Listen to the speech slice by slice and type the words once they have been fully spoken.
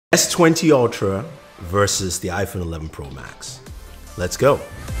S20 Ultra versus the iPhone 11 Pro Max. Let's go.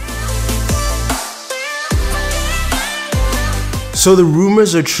 So the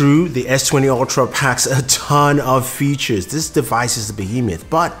rumors are true, the S20 Ultra packs a ton of features. This device is a behemoth,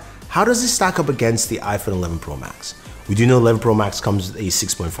 but how does it stack up against the iPhone 11 Pro Max? We do know 11 Pro Max comes with a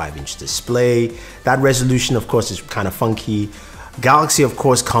 6.5-inch display. That resolution, of course, is kind of funky. Galaxy, of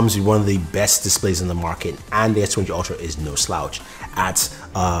course, comes with one of the best displays in the market, and the S20 Ultra is no slouch. At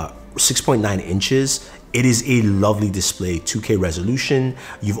 6.9 inches, it is a lovely display, 2K resolution.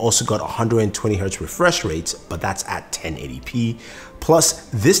 You've also got 120 Hz refresh rates, but that's at 1080p. Plus,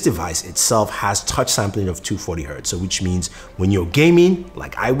 this device itself has touch sampling of 240 Hz, so which means when you're gaming,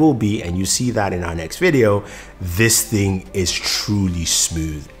 like I will be, and you see that in our next video, this thing is truly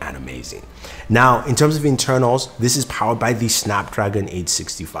smooth and amazing. Now, in terms of internals, this is powered by the Snapdragon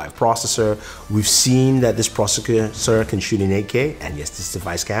 865 processor. We've seen that this processor can shoot in 8K, and yes, this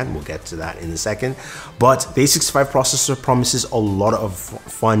device can. We'll get to that in a second. But the 865 processor promises a lot of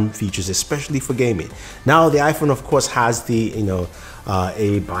fun features, especially for gaming. Now, the iPhone, of course, has the,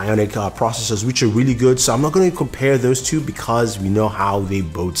 a Bionic processors, which are really good. So I'm not going to compare those two because we know how they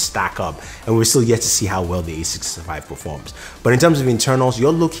both stack up, and we're still yet to see how well the 865 performs. But in terms of internals,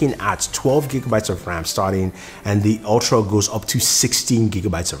 you're looking at 12 gigabytes of RAM starting, and the Ultra goes up to 16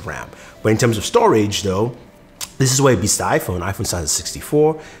 gigabytes of RAM. But in terms of storage though, this is where it beats the iPhone. iPhone starts at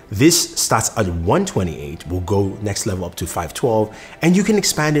 64. This starts at 128. We'll go next level up to 512. And you can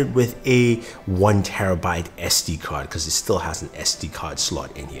expand it with a 1 terabyte SD card because it still has an SD card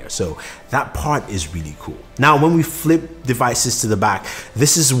slot in here. So that part is really cool. Now, when we flip devices to the back,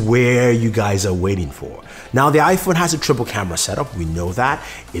 this is where you guys are waiting for. Now, the iPhone has a triple camera setup. We know that.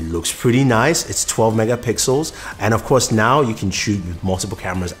 It looks pretty nice. It's 12 megapixels. And of course, now you can shoot with multiple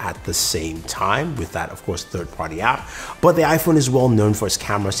cameras at the same time with that, of course, third-party app. But the iPhone is well known for its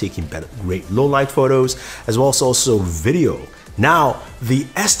cameras taking great low light photos, as well as also video. Now, the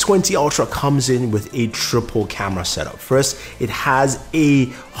S20 Ultra comes in with a triple camera setup. First, it has a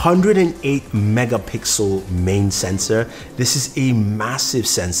 108 megapixel main sensor. This is a massive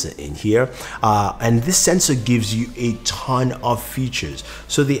sensor in here. And this sensor gives you a ton of features.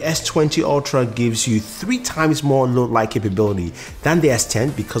 So the S20 Ultra gives you 3 times more low light capability than the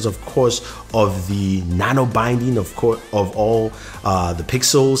S10 because, of course, of the nano binding of all the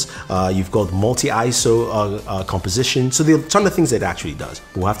pixels. You've got multi-ISO composition. So there are a ton of things that it actually does.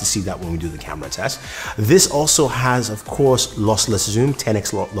 We'll have to see that when we do the camera test. This also has, of course, lossless zoom,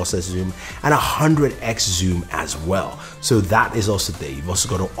 10x lossless zoom, and 100x zoom as well. So that is also there. You've also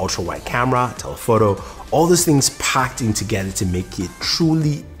got an ultra wide camera, telephoto, all those things packed in together to make it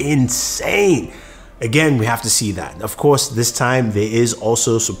truly insane. Again, we have to see that. Of course, this time there is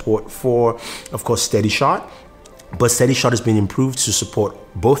also support for, of course, steady shot. But steady shot has been improved to support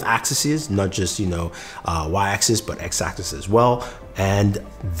both axes, not just, y-axis, but x-axis as well. And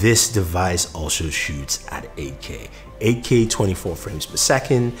this device also shoots at 8K 24 frames per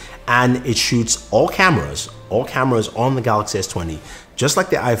second, and it shoots all cameras on the Galaxy S20, just like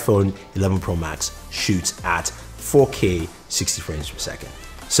the iPhone 11 Pro Max shoots at 4K 60 frames per second.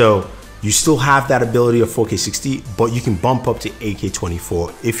 So you still have that ability of 4K 60, but you can bump up to 8K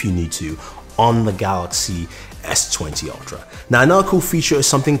 24 if you need to on the Galaxy S20 Ultra. Now, another cool feature is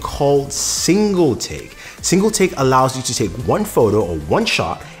something called single take. Single take allows you to take one photo or one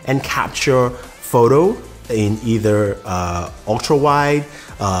shot and capture photo in either ultra wide,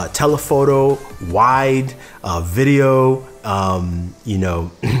 telephoto, wide, video,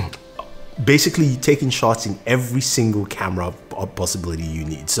 basically taking shots in every single camera possibility you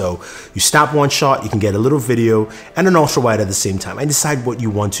need. So you snap one shot, you can get a little video and an ultra wide at the same time and decide what you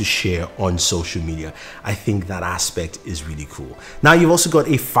want to share on social media. I think that aspect is really cool. Now, you've also got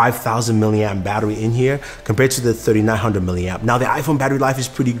a 5,000 milliamp battery in here compared to the 3,900 milliamp. Now, the iPhone battery life is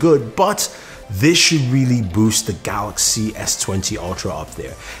pretty good, but this should really boost the Galaxy S20 Ultra up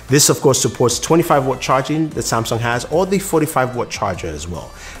there. This, of course, supports 25-watt charging that Samsung has, or the 45-watt charger as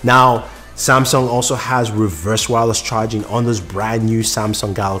well. Now, Samsung also has reverse wireless charging on those brand new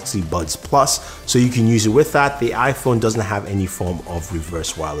Samsung Galaxy Buds Plus, so you can use it with that. The iPhone doesn't have any form of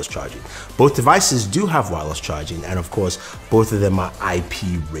reverse wireless charging. Both devices do have wireless charging, and of course, both of them are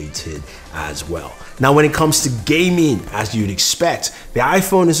IP rated as well. Now, when it comes to gaming, as you'd expect, the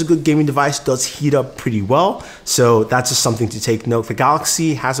iPhone is a good gaming device, does heat up pretty well, so that's just something to take note. The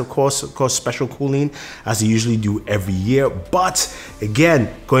Galaxy has, of course, special cooling, as they usually do every year, but again,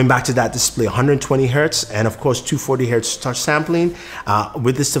 going back to that display, 120 Hertz, and of course 240 Hertz touch sampling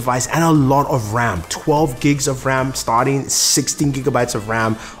with this device, and a lot of RAM, 12 gigs of RAM starting, 16 gigabytes of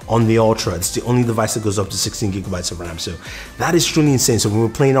RAM on the Ultra. It's the only device that goes up to 16 gigabytes of RAM. So that is truly insane. So when we're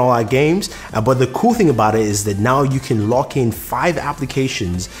playing all our games, but the cool thing about it is that now you can lock in 5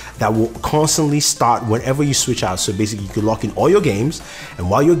 applications that will constantly start whenever you switch out. So basically you can lock in all your games, and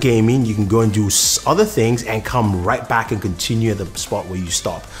while you're gaming, you can go and do other things and come right back and continue at the spot where you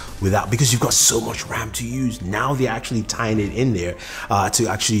stop because you've got so much RAM to use. Now they're actually tying it in there to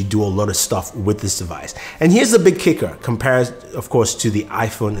actually do a lot of stuff with this device. And here's the big kicker, compared of course to the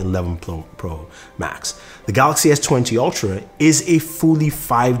iPhone 11 Pro Max. The Galaxy S20 Ultra is a fully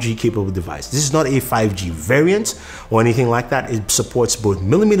 5G capable device. This is not a 5G variant or anything like that. It supports both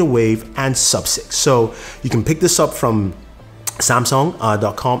millimeter wave and sub-6. So you can pick this up from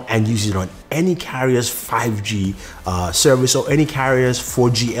Samsung.com and use it on any carrier's 5G service or any carrier's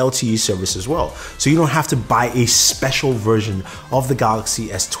 4G LTE service as well. So you don't have to buy a special version of the Galaxy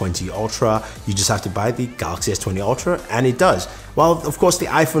S20 Ultra. You just have to buy the Galaxy S20 Ultra, and it does. Well, of course, the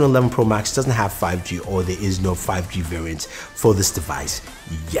iPhone 11 Pro Max doesn't have 5G, or there is no 5G variant for this device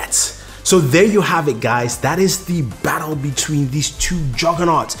yet. So there you have it, guys. That is the battle between these two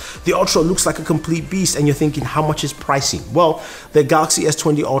juggernauts. The Ultra looks like a complete beast, and you're thinking, how much is pricing? Well, the Galaxy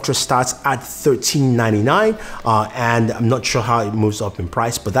S20 Ultra starts at $1399, and I'm not sure how it moves up in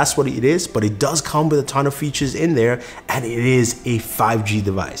price, but that's what it is. But it does come with a ton of features in there, and it is a 5G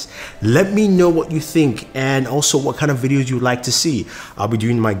device. Let me know what you think, and also what kind of videos you'd like to see. I'll be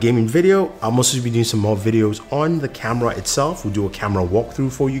doing my gaming video. I'll also be doing some more videos on the camera itself. We'll do a camera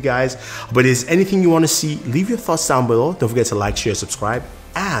walkthrough for you guys. But if there's anything you want to see, leave your thoughts down below. Don't forget to like, share, subscribe,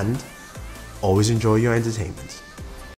 and always enjoy your entertainment.